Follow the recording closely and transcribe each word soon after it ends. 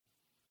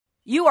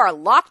You are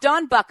Locked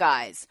On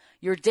Buckeyes,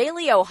 your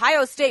daily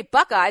Ohio State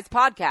Buckeyes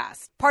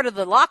podcast, part of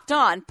the Locked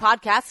On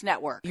Podcast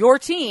Network, your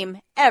team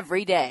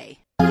every day.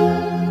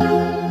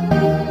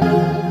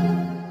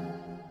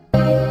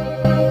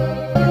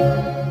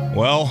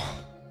 Well,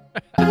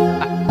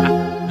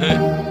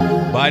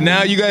 by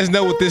now you guys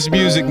know what this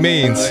music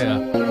means.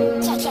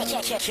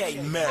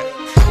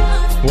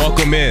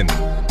 Welcome in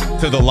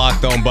to the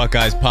Locked On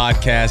Buckeyes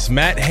podcast.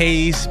 Matt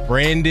Hayes,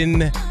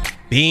 Brandon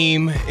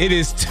Beam. It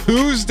is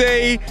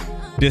Tuesday,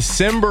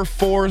 December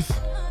 4th,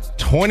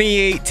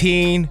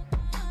 2018,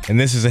 and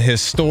this is a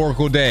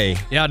historical day.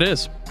 Yeah, it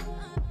is.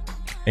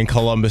 In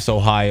Columbus,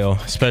 Ohio,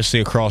 especially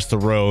across the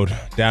road,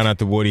 down at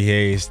the Woody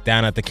Hayes,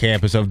 down at the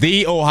campus of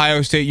The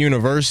Ohio State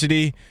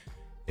University.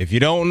 If you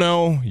don't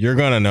know, you're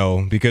going to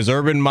know, because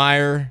Urban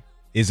Meyer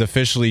is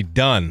officially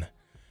done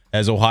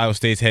as Ohio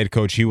State's head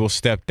coach. He will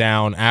step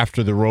down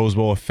after the Rose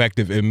Bowl,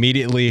 effective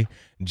immediately,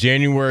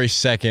 January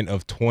 2nd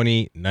of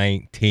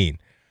 2019.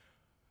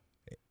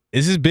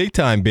 This is big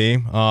time, B.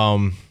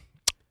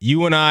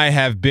 You and I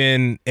have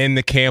been in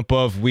the camp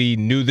of we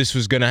knew this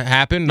was going to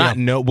happen. Not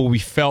know, but we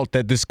felt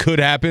that this could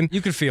happen.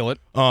 You could feel it.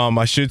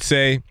 I should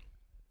say.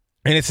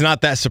 And it's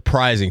not that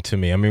surprising to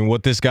me. I mean,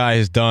 what this guy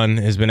has done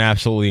has been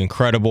absolutely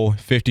incredible.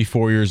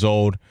 54 years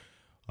old.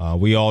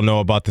 We all know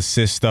about the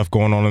cyst stuff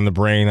going on in the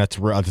brain. That's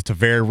a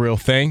very real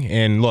thing.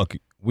 And look,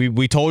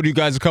 we told you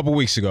guys a couple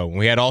weeks ago when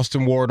we had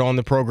Austin Ward on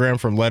the program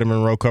from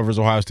Letterman Row, covers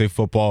Ohio State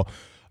football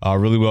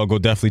really well. Go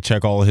definitely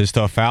check all of his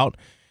stuff out.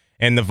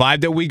 And the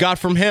vibe that we got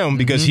from him,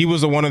 because he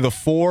was one of the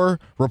 4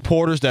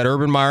 reporters that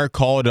Urban Meyer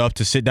called up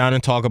to sit down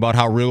and talk about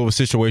how real of a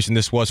situation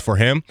this was for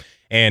him.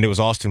 And it was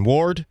Austin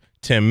Ward,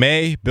 Tim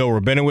May, Bill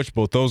Rabinowitz.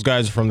 Both those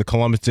guys are from the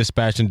Columbus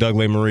Dispatch, and Doug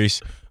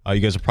Lesmerises.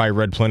 You guys have probably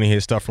read plenty of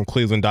his stuff from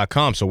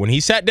Cleveland.com. So when he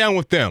sat down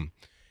with them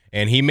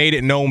and he made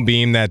it known,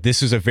 Beam, that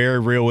this is a very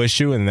real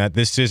issue and that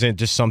this isn't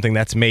just something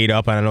that's made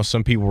up. And I know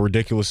some people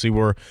ridiculously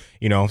were,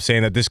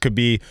 saying that this could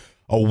be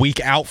a week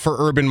out for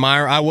Urban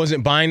Meyer. I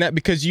wasn't buying that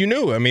because you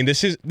knew. I mean,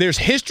 there's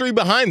history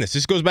behind this.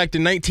 This goes back to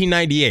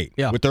 1998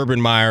 with Urban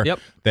Meyer,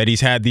 that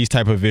he's had these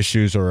type of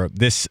issues, or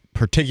this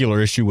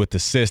particular issue with the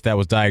cyst that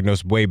was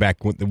diagnosed way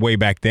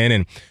back then.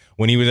 And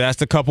when he was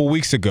asked a couple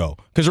weeks ago,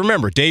 because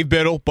remember, Dave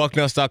Biddle,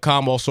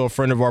 Bucknuts.com, also a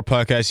friend of our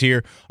podcast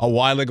here, a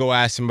while ago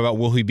asked him about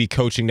will he be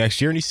coaching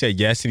next year, and he said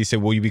yes. And he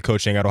said, will you be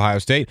coaching at Ohio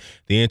State?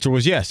 The answer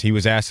was yes. He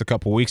was asked a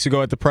couple weeks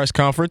ago at the press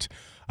conference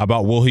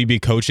about will he be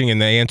coaching,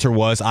 and the answer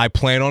was, I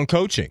plan on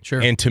coaching.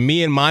 Sure. And to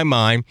me, in my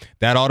mind,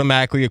 that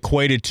automatically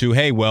equated to,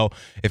 hey, well,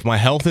 if my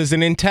health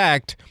isn't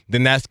intact,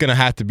 then that's going to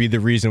have to be the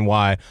reason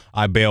why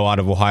I bail out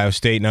of Ohio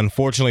State. And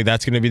unfortunately,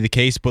 that's going to be the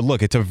case. But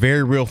look, it's a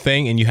very real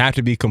thing, and you have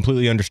to be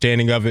completely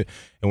understanding of it.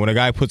 And when a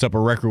guy puts up a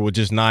record with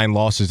just 9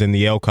 losses in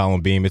the L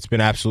column, Beam, it's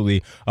been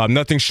absolutely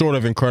nothing short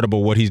of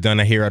incredible what he's done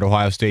here at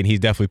Ohio State. He's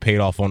definitely paid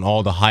off on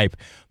all the hype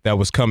that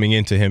was coming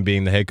into him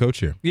being the head coach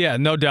here. Yeah,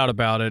 no doubt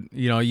about it.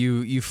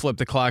 You flip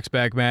the clocks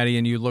back, Maddie,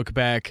 and you look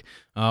back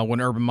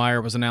when Urban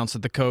Meyer was announced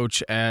as the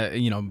coach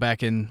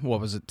back in,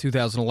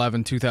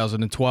 2011,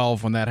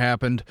 2012, when that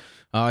happened.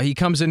 He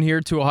comes in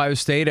here to Ohio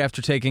State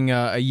after taking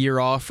a year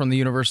off from the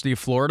University of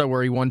Florida,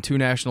 where he won 2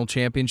 national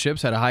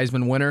championships, had a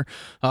Heisman winner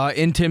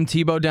in Tim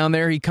Tebow down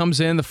there. He comes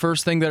in, the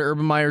first thing that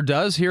Urban Meyer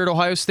does here at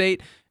Ohio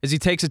State is he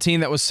takes a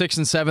team that was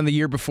 6-7 the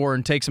year before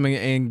and takes them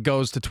and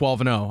goes to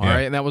 12-0. All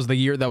right, and that was the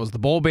year. That was the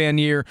bowl ban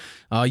year.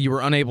 You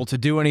were unable to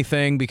do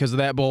anything because of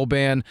that bowl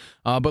ban.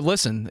 But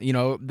listen,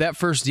 that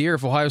first year,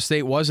 if Ohio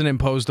State wasn't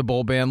imposed a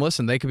bowl ban,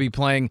 listen, they could be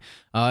playing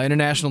in a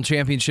national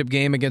championship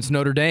game against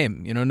Notre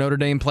Dame. Notre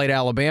Dame played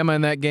Alabama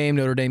in that game.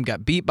 Notre Dame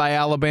got beat by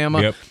Alabama.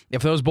 Yep.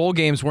 If those bowl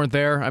games weren't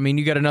there, I mean,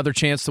 you got another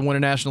chance to win a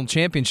national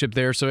championship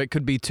there. So it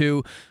could be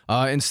 2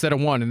 instead of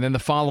 1. And then the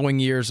following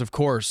years, of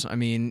course, I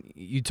mean,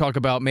 you talk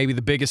about maybe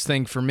the biggest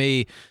thing for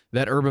me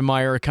that Urban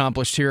Meyer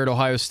accomplished here at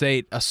Ohio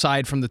State,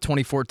 aside from the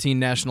 2014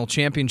 national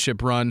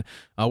championship run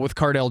with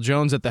Cardale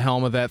Jones at the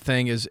helm of that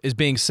thing, is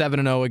being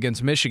 7-0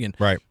 against Michigan.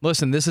 Right.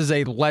 Listen, this is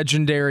a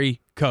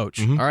legendary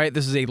coach. All right,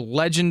 this is a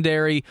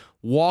legendary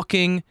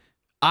walking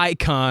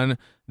icon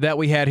that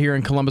we had here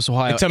in Columbus,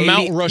 Ohio. It's a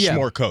Mount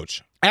Rushmore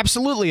coach.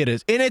 Absolutely it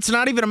is. And it's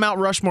not even a Mount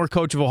Rushmore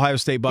coach of Ohio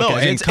State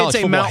Buckeyes. No, it's college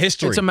football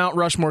history. It's a Mount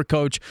Rushmore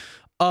coach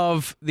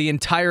of the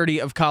entirety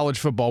of college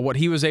football, what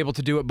he was able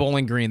to do at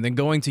Bowling Green, then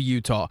going to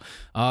Utah,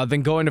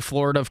 then going to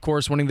Florida, of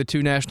course, winning the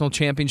 2 national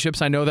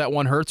championships. I know that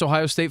one hurts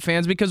Ohio State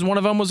fans because one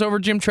of them was over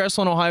Jim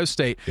Tressel in Ohio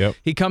State. Yep.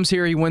 He comes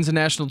here, he wins a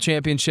national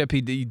championship,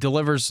 he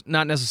delivers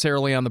not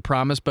necessarily on the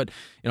promise, but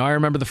I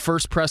remember the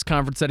first press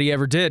conference that he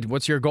ever did.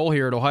 What's your goal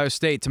here at Ohio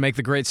State? To make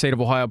the great state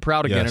of Ohio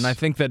proud again. Yes. And I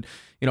think that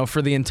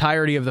for the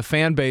entirety of the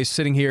fan base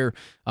sitting here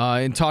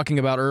and talking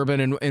about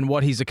Urban and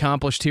what he's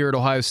accomplished here at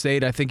Ohio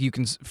State, I think you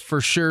can for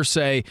sure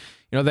say,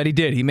 that he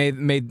did. He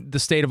made the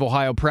state of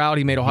Ohio proud.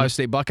 He made Ohio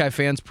State Buckeye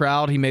fans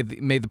proud. He made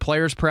the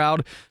players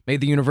proud,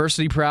 made the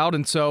university proud.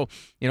 And so,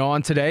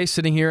 on today,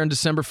 sitting here on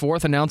December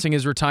 4th, announcing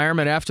his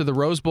retirement after the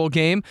Rose Bowl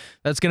game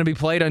that's going to be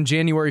played on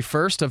January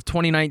 1st of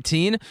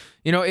 2019,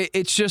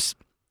 it's just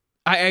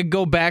I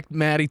go back,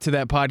 Maddie, to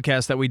that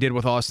podcast that we did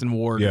with Austin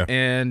Ward,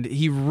 and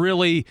he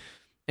really,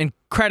 and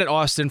credit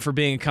Austin for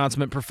being a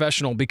consummate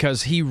professional,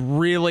 because he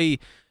really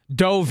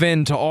dove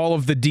into all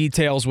of the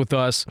details with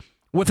us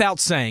without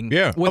saying.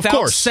 Yeah, without of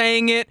course.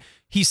 saying it.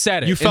 He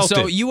said it. You felt and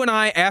so it. you and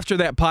I, after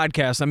that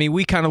podcast, I mean,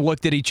 we kind of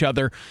looked at each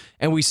other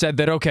and we said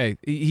that, okay,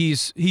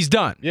 he's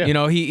done. Yeah. You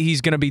know, he's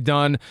going to be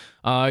done.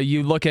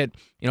 You look at,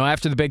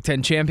 after the Big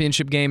Ten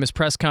championship game, his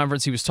press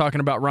conference, he was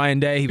talking about Ryan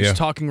Day. He was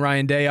talking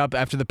Ryan Day up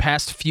after the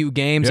past few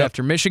games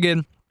after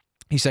Michigan.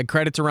 He said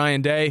credit to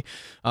Ryan Day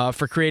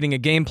for creating a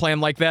game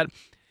plan like that.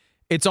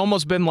 It's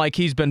almost been like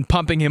he's been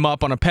pumping him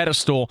up on a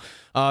pedestal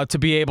to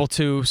be able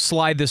to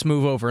slide this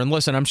move over. And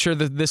listen, I'm sure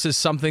that this is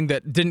something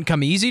that didn't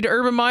come easy to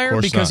Urban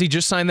Meyer because he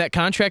just signed that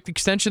contract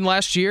extension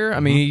last year. I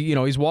mean,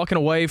 he's walking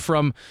away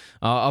from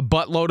a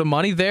buttload of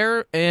money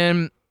there.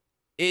 And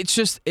it's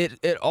just,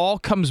 it all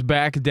comes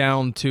back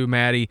down to,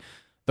 Maddie,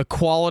 the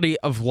quality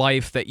of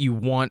life that you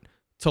want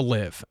to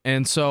live.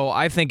 And so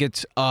I think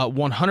it's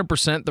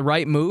 100% the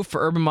right move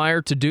for Urban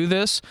Meyer to do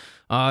this.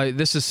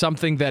 This is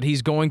something that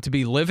he's going to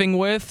be living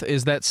with,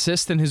 is that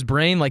cyst in his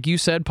brain, like you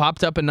said,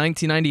 popped up in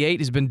 1998.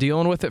 He's been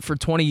dealing with it for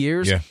 20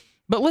 years. Yeah.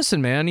 But listen,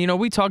 man,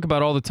 we talk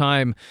about all the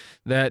time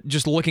that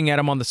just looking at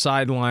him on the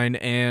sideline,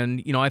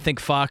 and, I think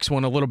Fox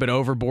went a little bit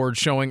overboard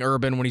showing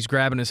Urban when he's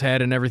grabbing his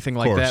head and everything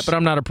like that. But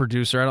I'm not a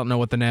producer. I don't know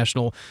what the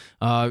national,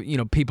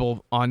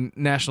 people on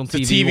national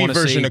TV the TV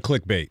version see. of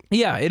clickbait.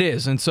 Yeah, it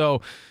is. And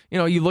so,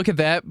 you look at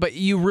that, but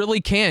you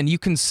really can. You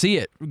can see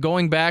it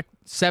going back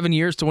 7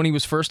 years to when he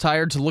was first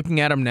hired to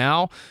looking at him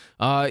now.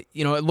 It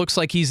looks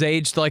like he's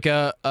aged like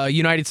a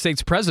United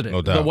States president,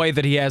 no doubt, the way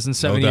that he has in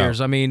 7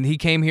 years. I mean, he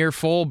came here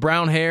full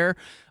brown hair.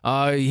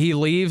 He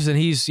leaves, and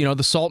he's,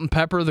 the salt and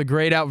pepper, the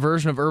grayed out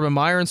version of Urban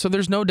Meyer. And so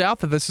there's no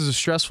doubt that this is a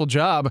stressful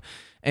job.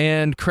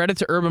 And credit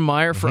to Urban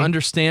Meyer for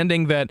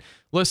understanding that,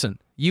 listen,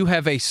 you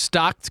have a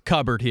stocked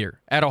cupboard here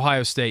at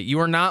Ohio State. You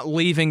are not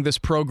leaving this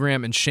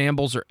program in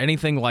shambles or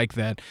anything like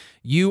that.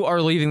 You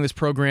are leaving this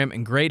program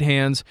in great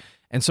hands.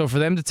 And so for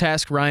them to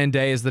task Ryan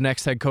Day as the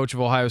next head coach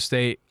of Ohio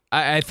State,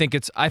 I think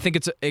it's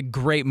a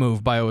great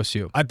move by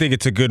OSU. I think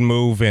it's a good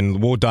move,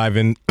 and we'll dive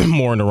in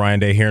more into Ryan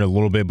Day here in a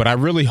little bit. But I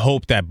really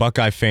hope that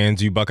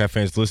you Buckeye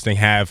fans listening,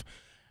 have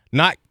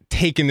not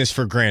taken this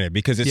for granted,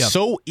 because it's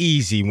so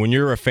easy when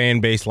you're a fan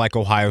base like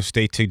Ohio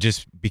State to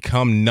just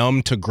become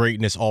numb to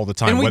greatness all the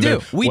time. And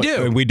we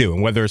do.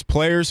 And whether it's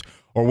players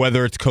or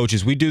whether it's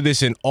coaches, we do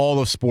this in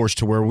all of sports,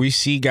 to where we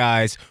see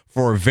guys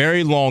for a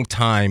very long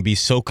time be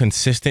so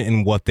consistent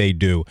in what they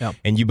do. Yep.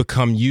 And you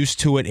become used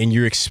to it, and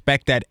you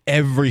expect that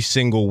every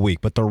single week.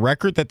 But the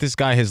record that this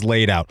guy has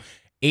laid out,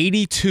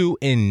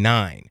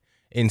 82-9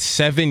 in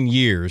 7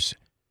 years,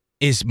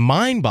 is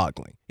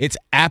mind-boggling. It's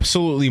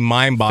absolutely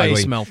mind-boggling.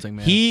 Face-melting,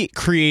 man. He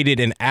created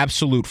an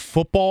absolute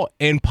football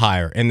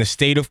empire in the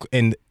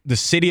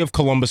city of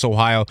Columbus,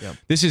 Ohio. Yep.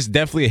 This is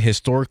definitely a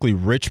historically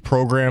rich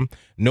program,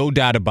 no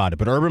doubt about it.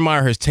 But Urban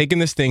Meyer has taken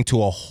this thing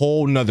to a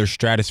whole nother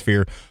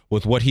stratosphere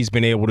with what he's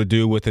been able to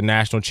do with the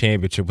national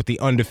championship, with the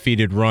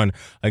undefeated run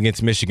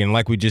against Michigan.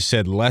 Like we just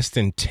said, less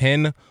than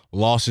 10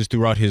 losses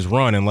throughout his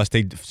run, unless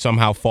they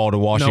somehow fall to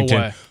Washington.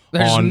 No way.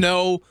 There's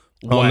no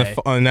way.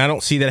 And I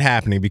don't see that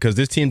happening, because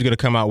this team's going to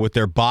come out with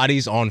their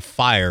bodies on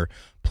fire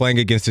playing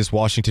against this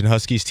Washington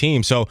Huskies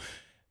team. So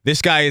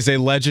this guy is a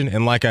legend,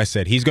 and like I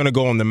said, he's going to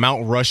go on the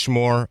Mount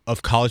Rushmore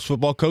of college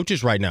football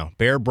coaches right now.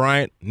 Bear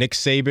Bryant, Nick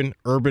Saban,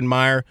 Urban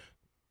Meyer.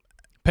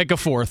 Pick a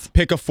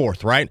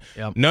fourth, right?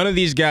 Yep. None of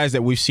these guys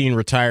that we've seen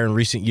retire in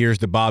recent years,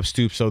 the Bob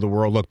Stoops of the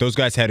world, look, those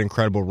guys had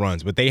incredible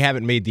runs, but they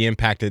haven't made the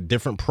impact at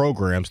different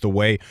programs the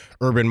way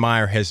Urban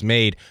Meyer has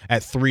made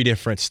at 3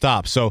 different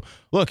stops. So,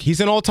 look, he's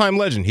an all-time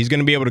legend. He's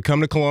going to be able to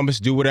come to Columbus,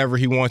 do whatever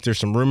he wants. There's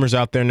some rumors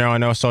out there now. I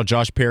know I saw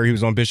Josh Perry, he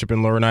was on Bishop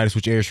and Laurinaitis,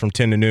 which airs from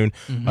 10 to noon.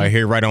 I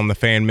hear right on the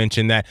Fan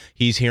mention that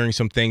he's hearing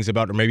some things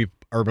about, or maybe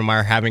Urban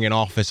Meyer having an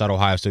office at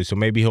Ohio State. So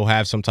maybe he'll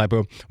have some type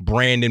of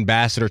brand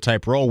ambassador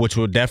type role, which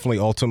will definitely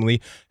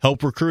ultimately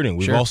help recruiting.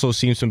 We've also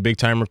seen some big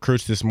time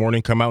recruits this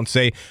morning come out and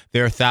say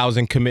they're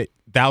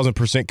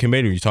 1,000%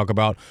 committed. You talk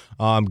about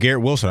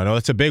Garrett Wilson. I know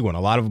that's a big one.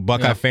 A lot of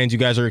Buckeye fans, you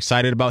guys are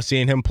excited about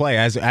seeing him play,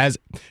 as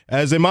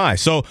am I.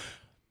 So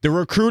the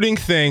recruiting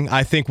thing,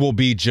 I think, will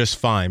be just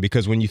fine,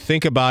 because when you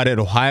think about it,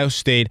 Ohio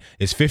State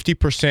is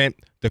 50%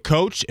 the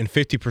coach and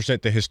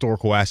 50% the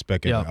historical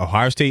aspect. Yeah.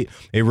 Ohio State,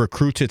 it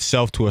recruits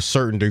itself to a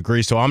certain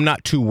degree, so I'm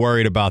not too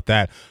worried about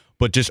that.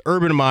 But just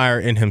Urban Meyer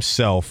in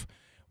himself,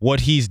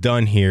 what he's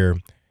done here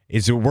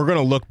is that we're going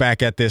to look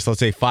back at this, let's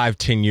say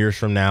 5-10 years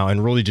from now,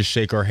 and really just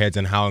shake our heads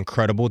on how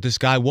incredible this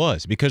guy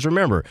was. Because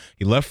remember,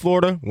 he left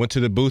Florida, went to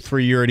the booth for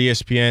a year at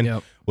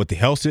ESPN, with the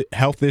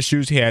health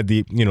issues. He had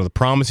the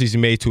promises he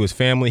made to his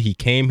family. He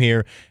came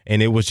here,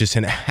 and it was just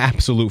an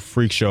absolute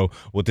freak show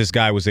what this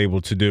guy was able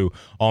to do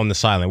on the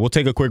sideline. We'll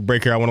take a quick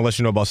break here. I want to let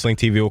you know about Sling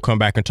TV. We'll come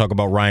back and talk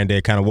about Ryan Day,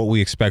 kind of what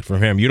we expect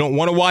from him. You don't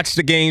want to watch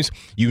the games.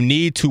 You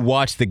need to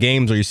watch the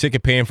games, or you're sick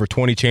of paying for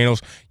 20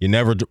 channels. You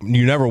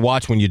never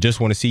watch when you just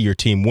want to see your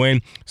team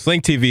win.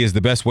 Sling TV is the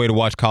best way to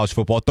watch college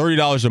football.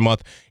 $30 a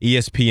month,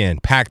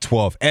 ESPN,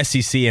 Pac-12,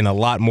 SEC, and a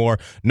lot more.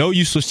 No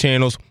useless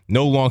channels,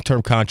 no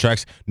long-term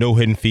contracts, no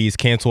hidden fees.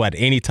 Cancel at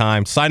any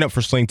time. Sign up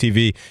for Sling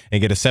TV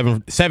and get a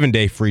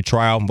seven-day free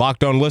trial.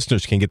 Locked On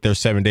listeners can get their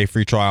 7-day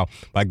free trial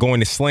by going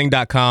to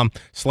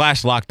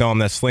sling.com/lockedon.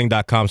 That's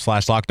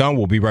sling.com/lockedon.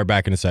 We'll be right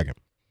back in a second.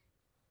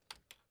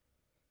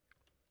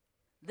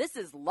 This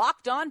is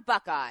Locked On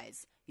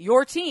Buckeyes,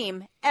 your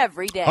team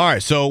every day. All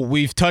right, so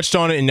we've touched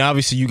on it, and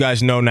obviously you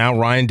guys know now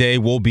Ryan Day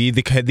will be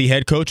the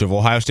head coach of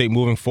Ohio State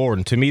moving forward.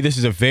 And to me, this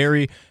is a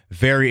very,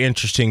 very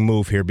interesting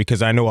move here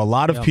because I know a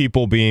lot of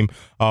people, Beam,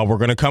 we're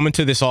going to come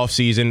into this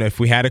offseason if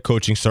we had a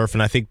coaching surf,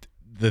 and I think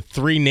the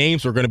three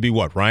names were going to be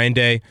what? Ryan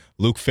Day,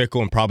 Luke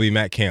Fickell, and probably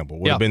Matt Campbell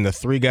would have been the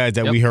three guys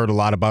that we heard a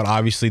lot about.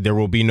 Obviously, there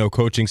will be no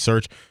coaching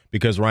search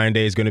because Ryan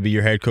Day is going to be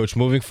your head coach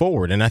moving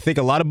forward. And I think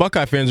a lot of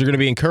Buckeye fans are going to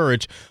be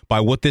encouraged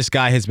by what this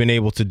guy has been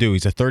able to do.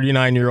 He's a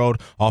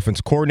 39-year-old offense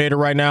coordinator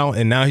right now,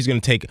 and now he's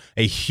going to take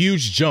a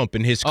huge jump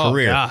in his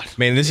career. God.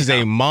 Man, this is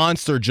a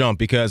monster jump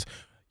because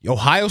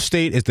Ohio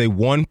State is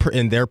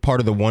and they're part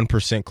of the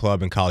 1%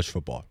 club in college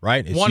football,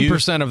 right? It's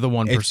 1% of the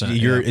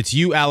 1%. It's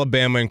you,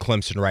 Alabama, and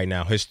Clemson right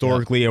now.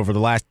 Historically, over the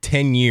last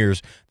 10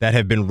 years, that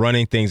have been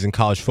running things in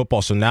college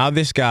football. So now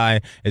this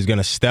guy is going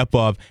to step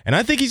up, and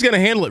I think he's going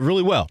to handle it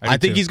really well. I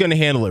think he's going to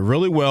handle it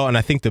really well, and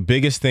I think the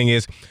biggest thing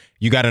is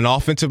you got an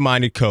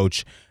offensive-minded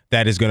coach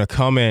that is going to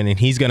come in, and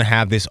he's going to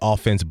have this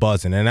offense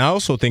buzzing. And I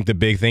also think the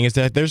big thing is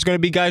that there's going to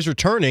be guys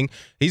returning.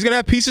 He's going to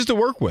have pieces to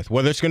work with,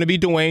 whether it's going to be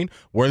Dwayne,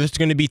 whether it's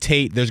going to be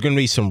Tate. There's going to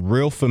be some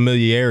real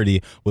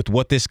familiarity with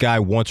what this guy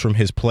wants from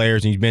his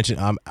players. And you mentioned,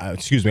 I want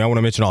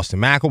to mention Austin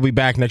Mack will be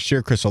back next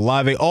year, Chris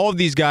Olave. All of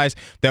these guys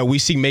that we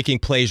see making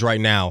plays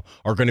right now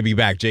are going to be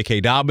back.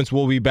 J.K. Dobbins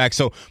will be back.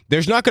 So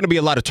there's not going to be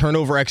a lot of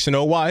turnover X and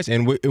O-wise,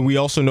 and we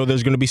also know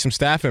there's going to be some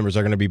staff members that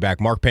are going to be back.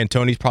 Mark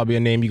Pantoni's probably a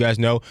name you guys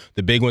know.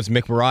 The big one's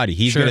Mick Marotti.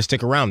 He's going to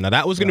stick around. Now,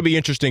 that was going to be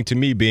interesting to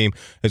me, Beam,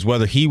 is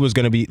whether he was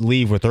going to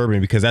leave with Urban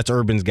because that's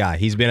Urban's guy.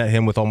 He's been at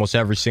him with almost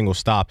every single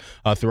stop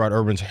throughout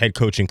Urban's head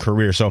coaching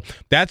career. So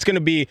that's going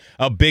to be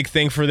a big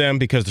thing for them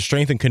because the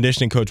strength and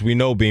conditioning coach we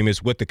know, Beam,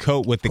 is with the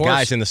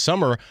guys in the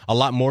summer a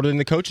lot more than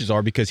the coaches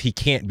are because he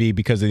can't be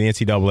because of the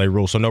NCAA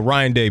rule. So no,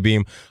 Ryan Day,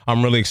 Beam,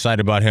 I'm really excited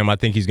about him. I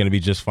think he's going to be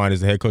just fine as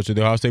the head coach of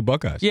the Ohio State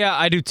Buckeyes. Yeah,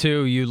 I do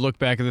too. You look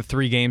back at the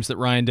 3 games that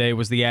Ryan Day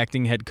was the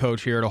acting head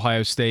coach here at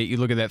Ohio State. You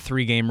look at that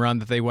 3-game run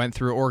that they went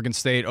through. Oregon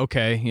State,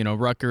 okay,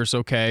 Rutgers,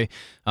 okay,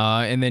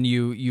 and then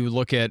you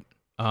look at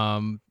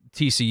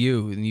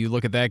TCU and you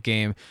look at that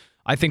game.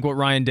 I think what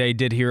Ryan Day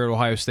did here at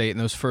Ohio State in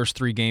those first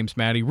 3 games,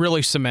 Maddie,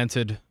 really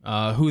cemented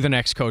who the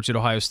next coach at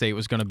Ohio State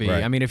was going to be.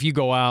 Right. I mean, if you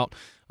go out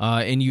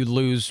and you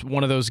lose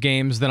one of those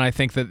games, then I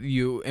think that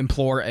you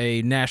implore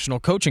a national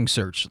coaching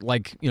search.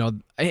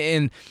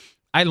 And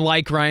I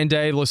like Ryan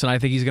Day. Listen, I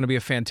think he's going to be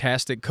a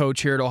fantastic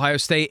coach here at Ohio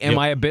State. Am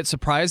I a bit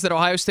surprised that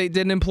Ohio State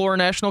didn't implore a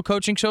national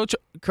coaching search?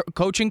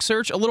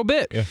 A little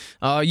bit.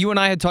 Yeah. You and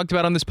I had talked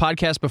about on this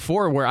podcast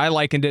before where I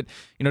likened it,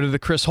 to the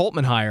Chris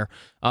Holtmann hire,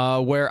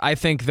 where I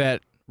think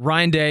that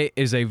Ryan Day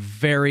is a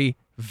very,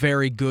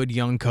 very good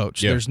young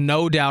coach. There's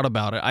no doubt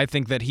about it. I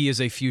think that he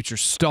is a future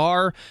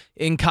star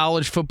in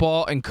college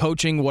football and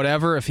coaching,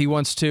 whatever. If he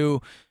wants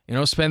to,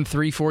 spend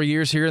 3-4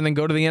 years here and then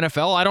go to the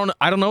NFL. I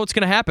don't know what's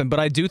going to happen, but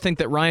I do think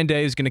that Ryan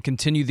Day is going to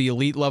continue the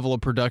elite level of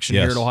production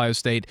here at Ohio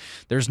State.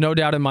 There's no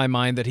doubt in my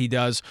mind that he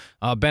does.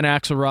 Ben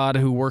Axelrod,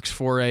 who works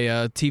for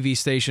a TV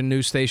station,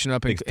 news station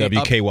up in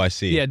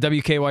WKYC.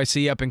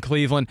 WKYC up in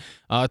Cleveland,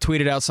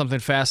 tweeted out something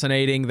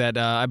fascinating that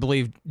I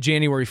believe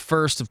January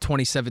 1st of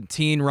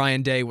 2017,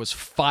 Ryan Day was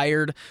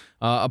fired,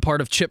 a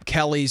part of Chip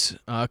Kelly's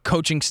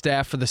coaching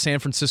staff for the San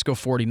Francisco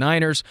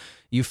 49ers.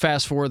 You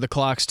fast forward the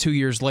clocks 2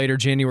 years later,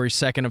 January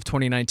 2nd of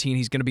 2019,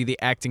 he's going to be the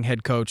acting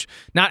head coach.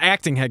 Not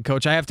acting head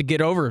coach. I have to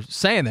get over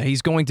saying that.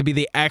 He's going to be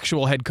the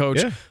actual head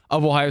coach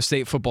of Ohio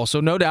State football. So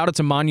no doubt it's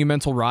a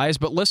monumental rise.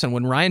 But listen,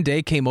 when Ryan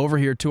Day came over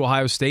here to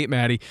Ohio State,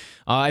 Maddie,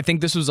 I think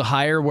this was a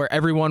hire where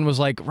everyone was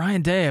like,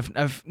 Ryan Day,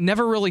 I've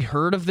never really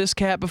heard of this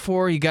cat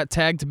before. He got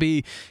tagged to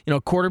be,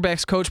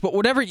 quarterback's coach. But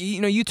whatever,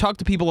 you talk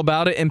to people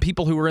about it, and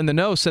people who were in the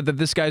know said that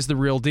this guy's the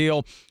real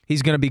deal.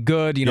 He's going to be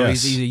good.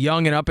 He's a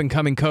young and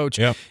up-and-coming coach.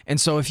 Yep.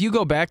 And so if you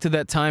go back to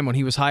that time when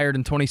he was hired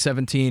in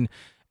 2017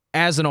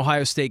 as an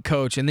Ohio State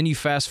coach, and then you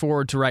fast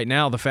forward to right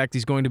now, the fact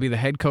he's going to be the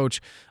head coach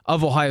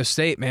of Ohio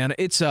State, man,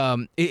 it's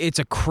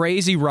a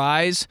crazy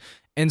rise.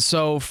 And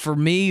so for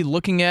me,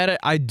 looking at it,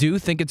 I do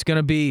think it's going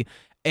to be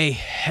a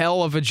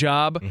hell of a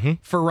job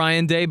for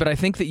Ryan Day, but I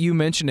think that you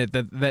mentioned it,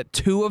 that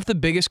 2 of the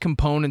biggest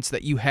components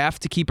that you have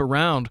to keep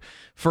around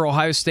for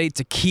Ohio State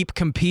to keep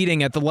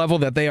competing at the level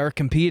that they are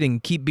competing,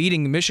 keep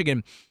beating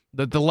Michigan,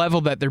 the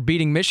level that they're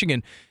beating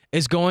Michigan,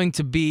 is going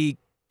to be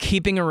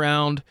keeping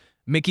around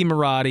Mickey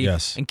Marotti,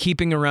 Yes. and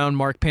keeping around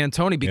Mark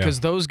Pantoni, because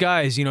those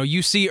guys,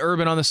 you see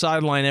Urban on the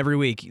sideline every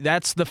week.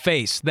 That's the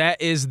face.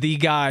 That is the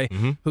guy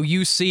who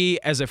you see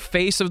as a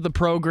face of the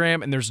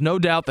program, and there's no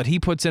doubt that he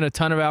puts in a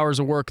ton of hours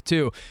of work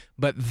too.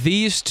 But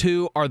these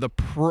two are the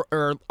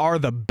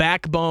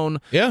backbone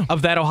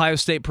of that Ohio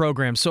State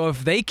program. So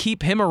if they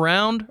keep him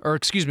around,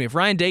 if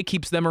Ryan Day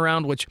keeps them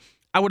around, which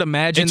I would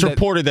imagine it's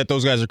reported that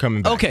those guys are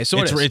coming back. Okay, so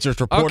it's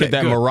reported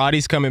that good.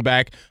 Marotti's coming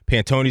back,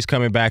 Pantoni's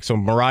coming back. So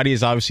Marotti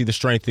is obviously the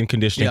strength and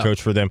conditioning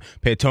coach for them.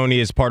 Pantoni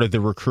is part of the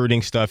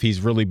recruiting stuff.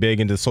 He's really big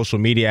into the social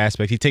media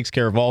aspect. He takes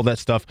care of all that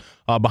stuff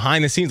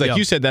behind the scenes. Like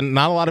you said, that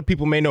not a lot of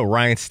people may know.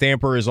 Ryan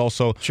Stamper is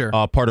also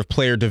part of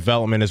player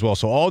development as well.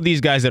 So all these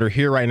guys that are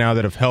here right now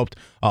that have helped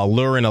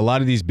lure in a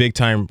lot of these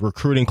big-time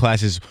recruiting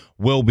classes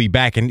will be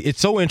back. And it's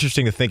so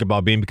interesting to think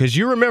about, Bean, because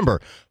you remember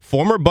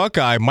former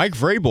Buckeye Mike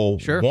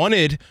Vrabel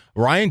wanted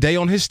Ryan Day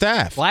on his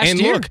staff last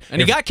year.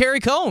 And he got Kerry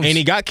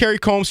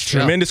Combs.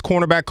 Tremendous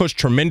cornerback coach,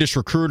 tremendous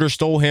recruiter,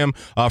 stole him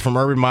from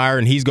Urban Meyer,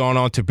 and he's gone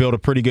on to build a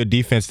pretty good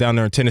defense down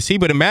there in Tennessee.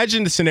 But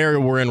imagine the scenario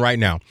we're in right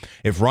now.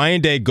 If Ryan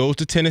Day goes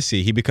to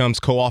Tennessee, he becomes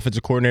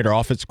co-offensive coordinator,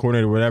 offensive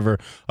coordinator, whatever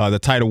the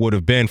title would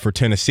have been for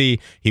Tennessee.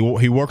 He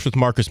works with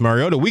Marcus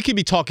Mariota. We could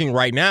be talking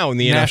right now in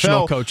the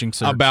National NFL coaching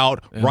search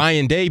about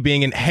Ryan Day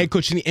being a head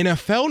coach in the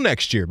NFL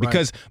next year,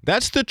 because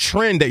that's the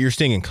trend that you're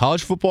seeing in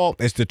college football.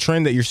 It's the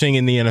trend that you're seeing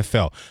in the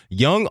NFL.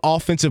 Young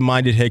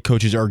offensive-minded head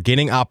coaches are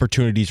getting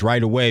opportunities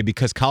right away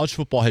because college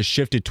football has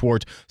shifted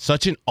towards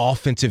such an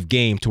offensive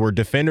game to where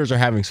defenders are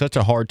having such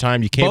a hard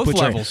time. You can't Both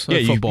levels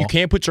of football. You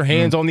can't put your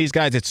hands on these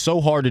guys. It's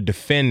so hard to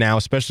defend now,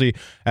 especially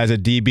as a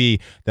DB,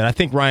 that I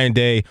think Ryan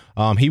Day,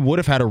 he would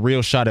have had a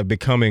real shot at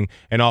becoming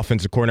an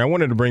offensive coordinator. I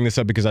wanted to bring this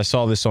up because I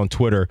saw this on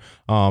Twitter.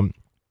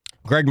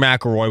 Greg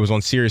McElroy was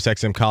on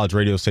SiriusXM college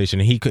radio station,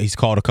 and he's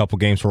called a couple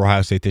games for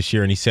Ohio State this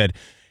year, and he said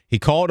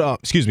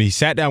he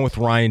sat down with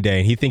Ryan Day,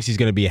 and he thinks he's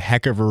going to be a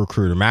heck of a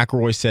recruiter.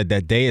 McElroy said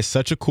that Day is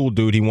such a cool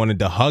dude. He wanted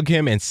to hug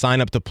him and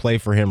sign up to play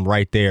for him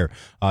right there.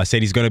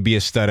 Said he's going to be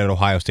a stud at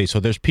Ohio State. So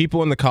there's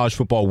people in the college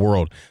football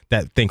world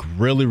that think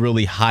really,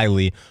 really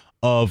highly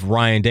of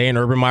Ryan Day, and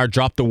Urban Meyer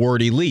dropped the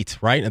word elite,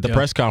 right, at the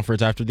press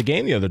conference after the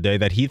game the other day,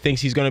 that he thinks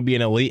he's going to be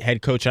an elite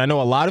head coach. And I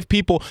know a lot of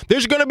people,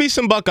 there's going to be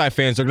some Buckeye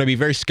fans that are going to be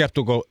very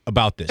skeptical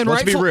about this.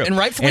 Let's be real. And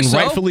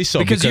rightfully so.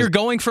 Because you're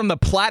going from the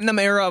platinum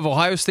era of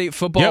Ohio State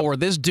football where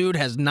this dude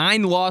has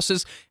 9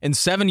 losses in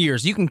 7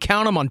 years. You can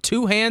count them on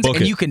 2 hands,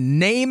 and you can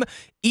name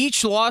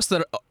each loss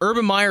that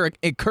Urban Meyer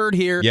incurred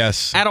here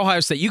at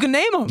Ohio State. You can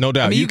name them. No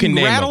doubt. I mean, you can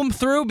name rattle them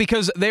through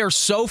because they are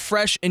so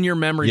fresh in your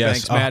memory.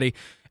 Thanks, Maddie.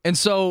 And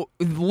so,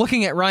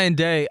 looking at Ryan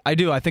Day, I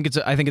think it's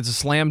a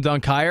slam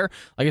dunk hire.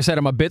 Like I said,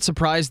 I'm a bit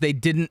surprised they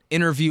didn't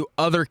interview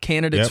other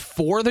candidates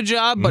for the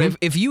job. But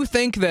if you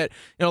think that,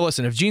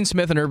 listen, if Gene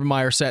Smith and Urban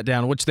Meyer sat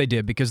down, which they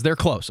did because they're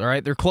close, all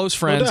right, they're close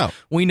friends. No doubt.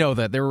 We know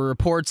that there were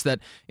reports that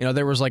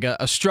there was like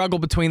a struggle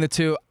between the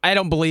two. I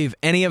don't believe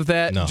any of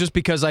that, just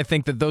because I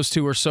think that those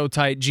two are so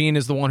tight. Gene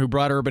is the one who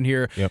brought Urban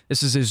here.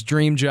 This is his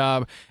dream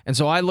job, and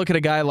so I look at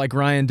a guy like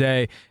Ryan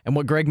Day and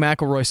what Greg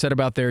McElroy said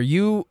about there.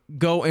 You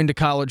go into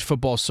college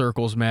football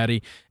circles,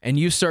 Maddie, and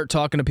you start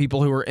talking to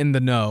people who are in the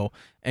know,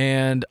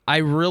 and I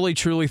really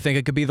truly think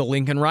it could be the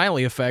Lincoln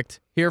Riley effect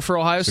here for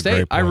Ohio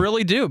State. I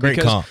really do,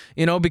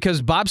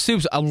 because Bob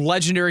Stoops, a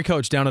legendary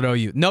coach down at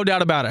OU, no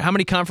doubt about it. How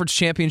many conference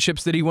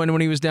championships did he win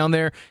when he was down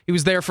there? He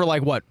was there for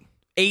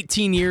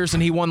 18 years,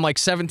 and he won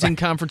 17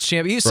 conference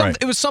champions.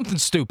 It was something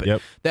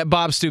stupid that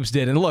Bob Stoops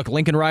did. And look,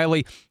 Lincoln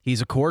Riley,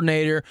 he's a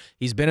coordinator.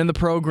 He's been in the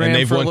program and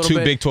they've for a won little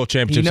 2 Big 12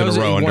 championships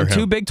in a row under him. Won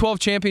 2 Big 12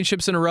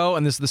 championships in a row,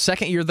 and this is the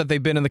second year that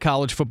they've been in the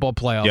college football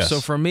playoffs. Yes.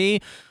 So for me,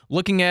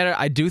 looking at it,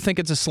 I do think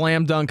it's a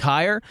slam dunk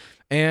hire,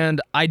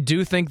 and I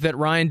do think that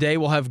Ryan Day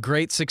will have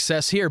great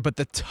success here. But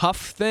the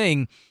tough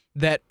thing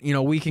that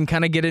we can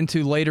kind of get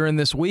into later in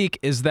this week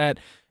is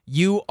that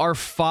you are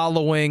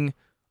following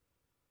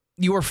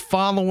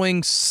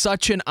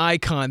such an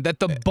icon that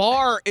the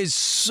bar is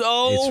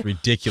so it's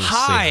ridiculously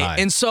high.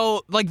 And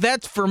so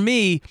that for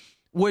me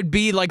would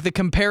be the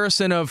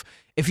comparison of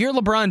if you're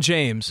LeBron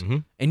James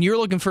and you're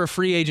looking for a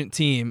free agent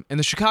team and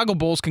the Chicago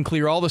Bulls can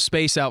clear all the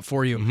space out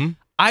for you,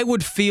 I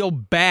would feel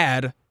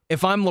bad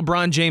if I'm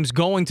LeBron James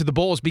going to the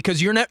Bulls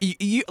because you're not,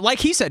 like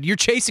he said, you're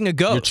chasing a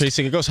ghost. You're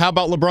chasing a ghost. How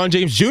about LeBron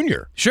James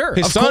Jr.? Sure,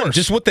 his of son, course.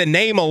 just with the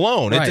name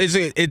alone. Right.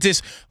 It's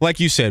just, like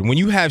you said, when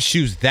you have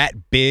shoes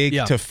that big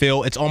to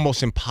fill, it's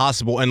almost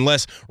impossible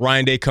unless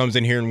Ryan Day comes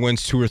in here and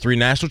wins 2 or 3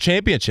 national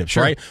championships,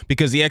 right?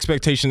 Because the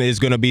expectation is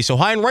going to be so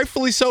high, and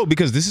rightfully so,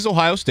 because this is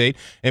Ohio State,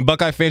 and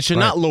Buckeye fans should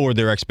not lower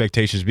their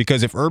expectations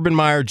because if Urban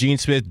Meyer, Gene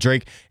Smith,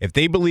 Drake, if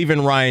they believe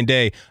in Ryan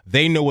Day,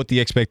 they know what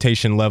the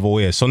expectation level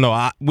is. So,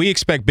 no, we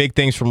expect big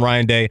things from from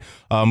Ryan Day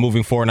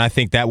moving forward, and I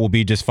think that will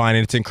be just fine.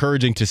 And it's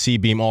encouraging to see,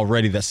 Beam,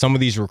 already that some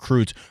of these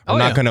recruits are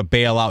not going to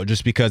bail out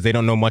just because they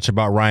don't know much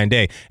about Ryan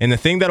Day. And the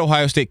thing that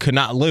Ohio State could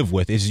not live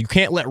with is you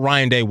can't let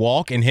Ryan Day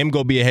walk and him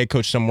go be a head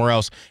coach somewhere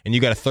else, and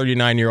you got a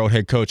 39-year-old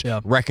head coach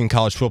wrecking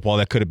college football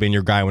that could have been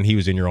your guy when he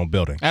was in your own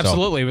building.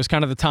 Absolutely. So, it was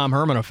kind of the Tom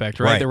Herman effect,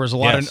 right? There was a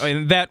lot of,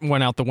 and that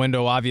went out the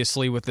window,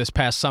 obviously, with this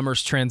past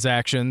summer's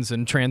transactions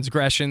and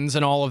transgressions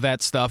and all of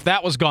that stuff.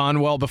 That was gone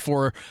well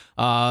before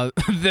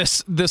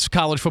this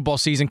college football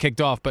season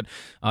kicked off, but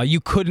you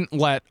couldn't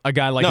let a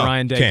guy like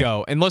Ryan Day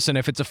go. And listen,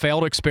 if it's a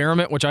failed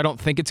experiment, which I don't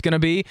think it's going to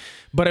be,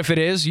 but if it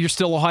is, you're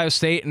still Ohio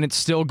State, and it's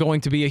still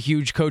going to be a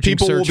huge coaching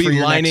search for your next guy. People will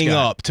be lining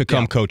up to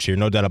come coach here,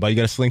 no doubt about it. You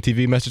got a Sling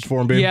TV message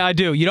for him, baby? Yeah, I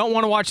do. You don't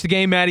want to watch the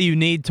game, Maddie. You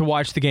need to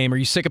watch the game. Are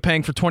you sick of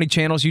paying for 20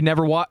 channels you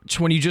never watch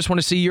when you just want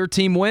to see your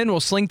team win? Well,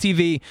 Sling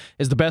TV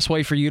is the best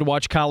way for you to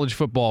watch college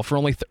football. For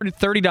only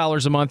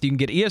 $30 a month, you can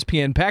get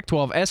ESPN,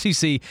 Pac-12,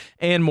 SEC,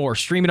 and more.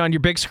 Stream it on your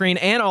big screen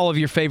and all of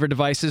your favorite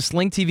devices.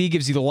 Sling TV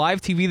gives you the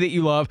live TV that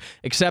you love,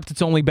 except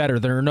it's only better.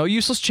 There are no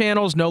useless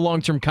channels, no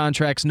long-term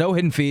contracts, no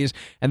hidden fees,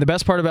 and the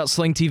best part about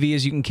Sling TV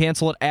is you can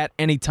cancel it at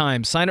any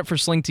time. Sign up for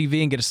Sling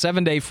TV and get a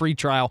 7-day free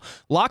trial.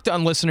 Locked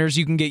On listeners,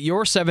 you can get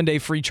your 7-day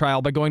free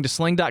trial by going to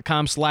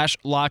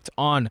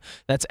sling.com/lockedon.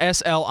 That's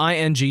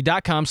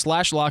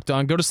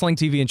SLING.com/lockedon. Go to Sling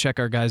TV and check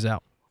our guys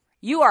out.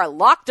 You are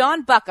Locked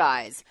On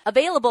Buckeyes,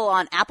 available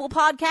on Apple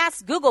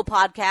Podcasts, Google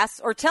Podcasts,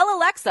 or tell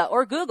Alexa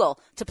or Google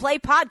to play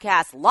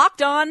podcast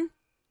Locked On.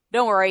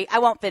 Don't worry, I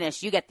won't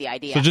finish. You get the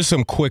idea. So just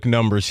some quick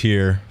numbers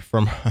here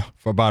for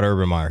about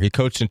Urban Meyer. He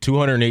coached in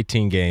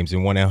 218 games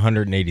and won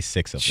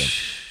 186 of them.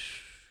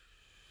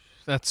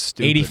 That's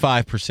stupid.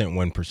 85%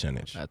 win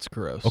percentage. That's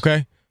gross.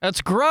 Okay?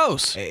 That's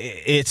gross.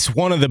 It's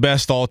one of the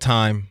best all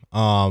time.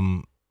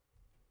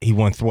 He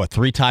won,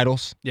 3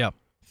 titles? Yeah.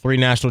 3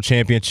 national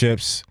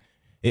championships.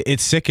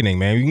 It's sickening,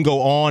 man. You can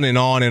go on and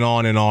on and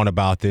on and on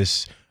about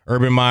this.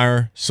 Urban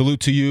Meyer, salute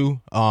to you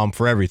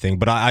for everything.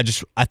 But I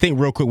think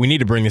real quick, we need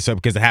to bring this up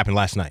because it happened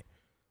last night.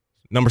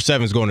 Number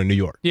 7 is going to New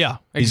York. Yeah,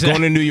 exactly. He's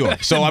going to New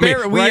York. So I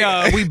mean,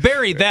 we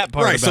buried that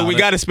part. Right. So we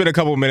got to spend a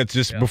couple of minutes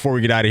just before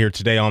we get out of here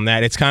today on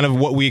that. It's kind of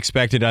what we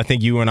expected. I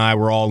think you and I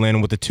were all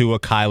in with the Tua,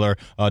 Kyler,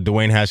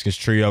 Dwayne Haskins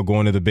trio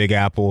going to the Big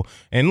Apple.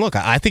 And look,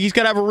 I think he's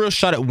got to have a real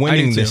shot at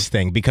winning this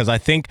thing because I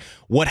think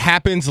what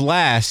happens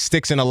last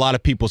sticks in a lot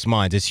of people's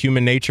minds. It's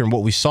human nature, and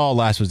what we saw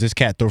last was this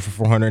cat throw for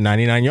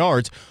 499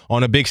 yards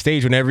on a big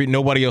stage when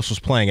nobody else was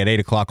playing at 8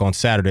 o'clock on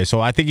Saturday.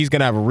 So I think he's going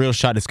to have a real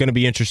shot. It's going to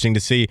be interesting to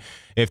see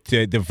if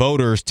the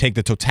voters take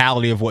the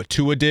totality of what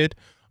Tua did.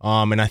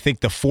 And I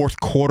think the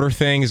fourth quarter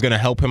thing is going to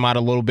help him out a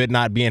little bit,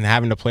 not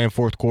having to play in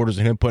fourth quarters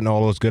and him putting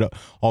all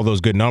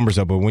those good numbers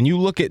up. But when you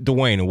look at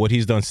Dwayne and what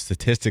he's done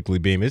statistically,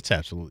 Beam, it's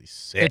absolutely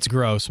sick. It's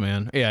gross,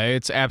 man. Yeah,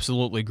 it's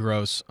absolutely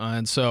gross.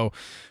 And so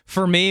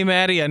for me,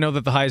 Maddie, I know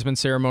that the Heisman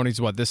ceremony is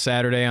this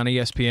Saturday on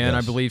ESPN, yes.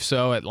 I believe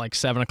so, at like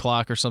 7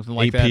 o'clock or something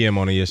like that. 8 p.m.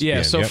 on ESPN.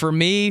 Yeah, so for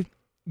me,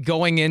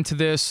 going into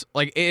this,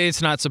 it's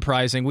not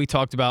surprising. We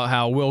talked about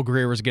how Will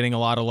Grier was getting a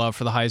lot of love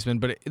for the Heisman,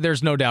 but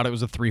there's no doubt it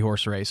was a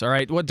 3-horse race, all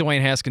right? What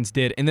Dwayne Haskins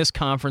did in this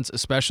conference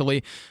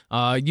especially,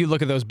 you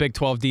look at those Big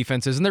 12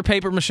 defenses, and they're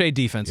paper-mache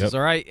defenses, all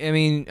right? I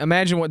mean,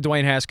 imagine what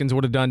Dwayne Haskins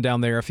would have done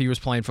down there if he was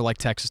playing for,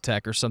 Texas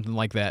Tech or something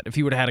like that. If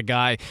he would have had a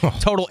guy,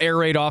 total air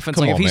raid offense.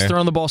 If he's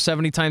throwing the ball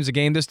 70 times a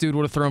game, this dude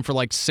would have thrown for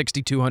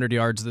 6,200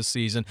 yards this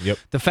season. Yep.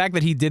 The fact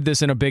that he did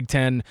this in a Big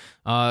Ten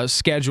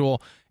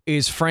schedule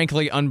is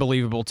frankly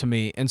unbelievable to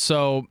me. And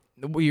so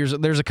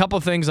there's a couple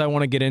of things I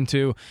want to get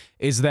into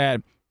is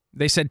that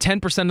they said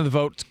 10% of the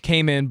votes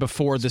came in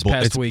before this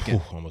past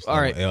weekend. All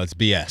right. It's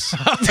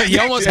BS.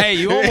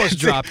 you almost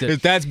dropped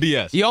it. That's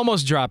BS. You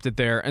almost dropped it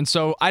there. And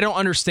so I don't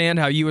understand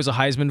how you as a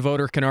Heisman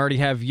voter can already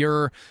have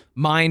your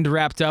mind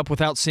wrapped up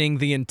without seeing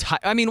the entire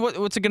 – I mean,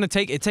 what's it going to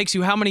take? It takes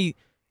you how many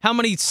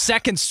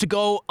seconds to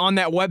go on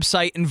that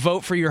website and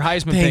vote for your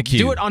Heisman pick?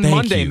 Do it on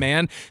Monday,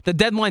 man. The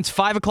deadline's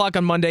 5 o'clock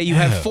on Monday. You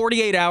have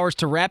 48 hours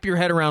to wrap your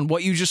head around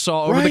what you just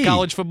saw over the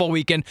college football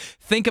weekend.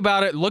 Think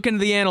about it. Look into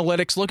the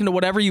analytics. Look into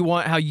whatever you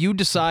want, how you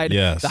decide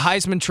the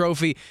Heisman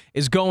Trophy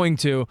is going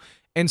to.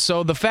 And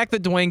so the fact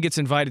that Dwayne gets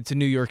invited to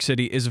New York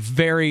City is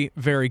very,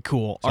 very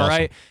cool. All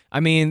right? I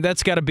mean,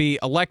 that's got to be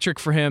electric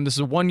for him. This is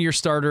a 1-year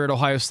starter at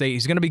Ohio State.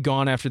 He's going to be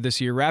gone after this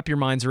year. Wrap your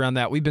minds around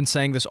that. We've been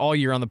saying this all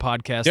year on the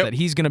podcast that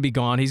he's going to be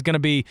gone. He's going to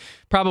be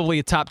probably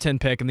a top 10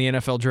 pick in the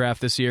NFL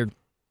draft this year.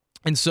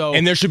 And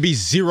there should be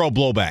zero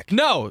blowback.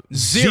 No,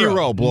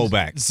 zero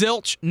blowback.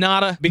 Zilch,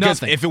 nada,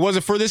 because nothing. If it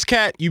wasn't for this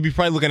cat, you'd be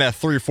probably looking at a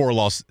 3 or 4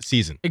 loss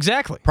season.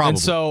 Exactly. Probably. And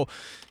so,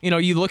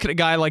 you look at a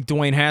guy like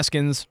Dwayne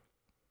Haskins,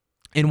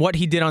 and what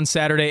he did on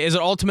Saturday, is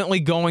it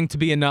ultimately going to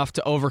be enough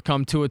to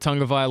overcome Tua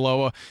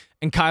Tagovailoa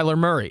and Kyler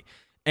Murray?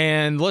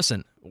 And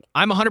listen,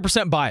 I'm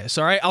 100% biased,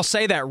 all right? I'll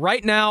say that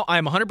right now.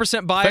 I'm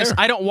 100% biased. Fair.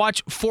 I don't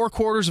watch 4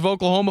 quarters of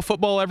Oklahoma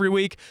football every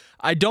week.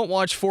 I don't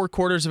watch 4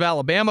 quarters of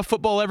Alabama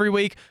football every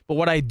week. But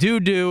what I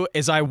do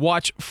is I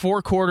watch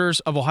 4 quarters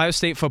of Ohio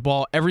State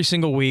football every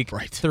single week.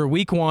 Through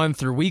week 1,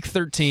 through week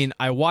 13.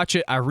 I watch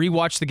it. I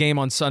rewatch the game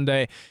on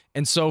Sunday.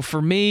 And so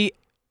for me,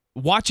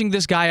 watching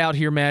this guy out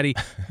here, Maddie,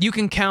 you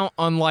can count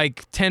on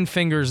like 10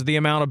 fingers the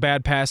amount of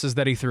bad passes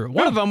that he threw.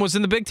 One of them was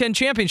in the Big Ten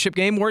championship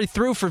game where he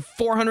threw for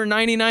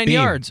 499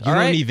 yards. You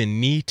don't even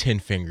need 10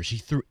 fingers. He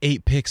threw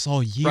 8 picks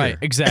all year. Right,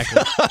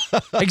 exactly.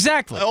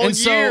 Exactly. All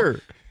year. So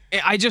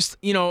I just,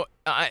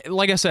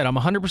 like I said, I'm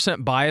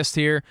 100% biased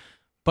here.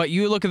 But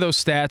you look at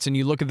those stats and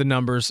you look at the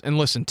numbers, and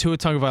listen, Tua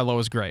Tagovailoa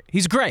is great.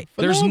 He's great.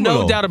 There's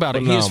no doubt about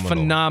it. He is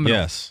phenomenal.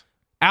 Yes.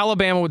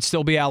 Alabama would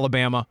still be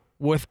Alabama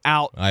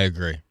without I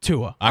agree.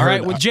 Tua. All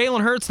right, with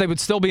Jalen Hurts, they would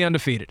still be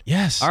undefeated.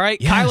 Yes. All right,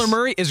 yes. Kyler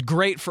Murray is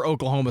great for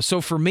Oklahoma. So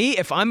for me,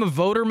 if I'm a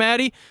voter,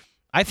 Maddie,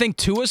 I think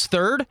Tua's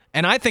third,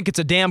 and I think it's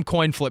a damn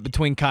coin flip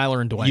between Kyler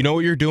and Dwayne. You know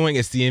what you're doing?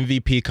 It's the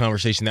MVP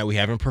conversation that we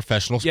have in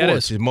professional sports. Yeah, it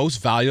is. The most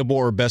valuable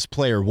or best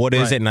player. What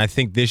is it? And I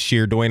think this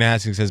year, Dwayne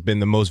Haskins has been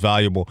the most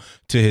valuable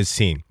to his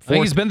team. I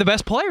think he's been the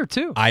best player,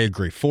 too. I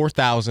agree.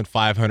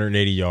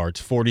 4,580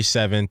 yards,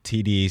 47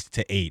 TDs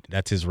to 8.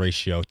 That's his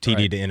ratio,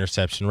 TD to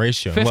interception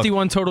ratio.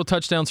 51 total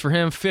touchdowns for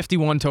him,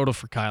 51 total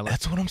for Kyler.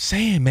 That's what I'm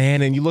saying,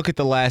 man. And you look at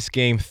the last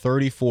game,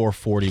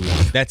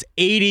 34-41. That's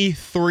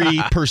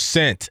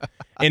 83%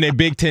 in a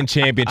Big Ten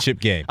championship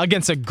game.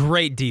 Against a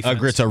great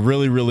defense. It's a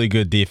really, really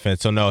good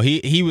defense. So, no,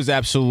 he was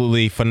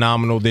absolutely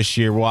phenomenal this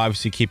year. We'll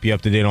obviously keep you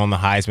up to date on the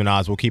Heisman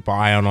odds. We'll keep our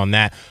eye on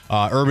that.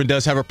 Urban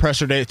does have a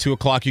presser day at 2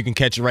 o'clock. You can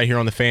catch it right here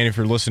on the Fan. If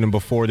you're listening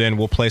before then,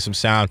 we'll play some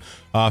sound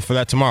for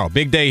that tomorrow.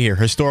 Big day here.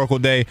 Historical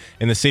day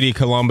in the city of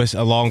Columbus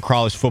along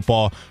college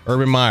football.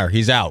 Urban Meyer,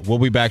 he's out. We'll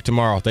be back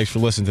tomorrow. Thanks for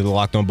listening to the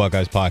Locked On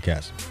Buckeyes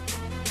podcast.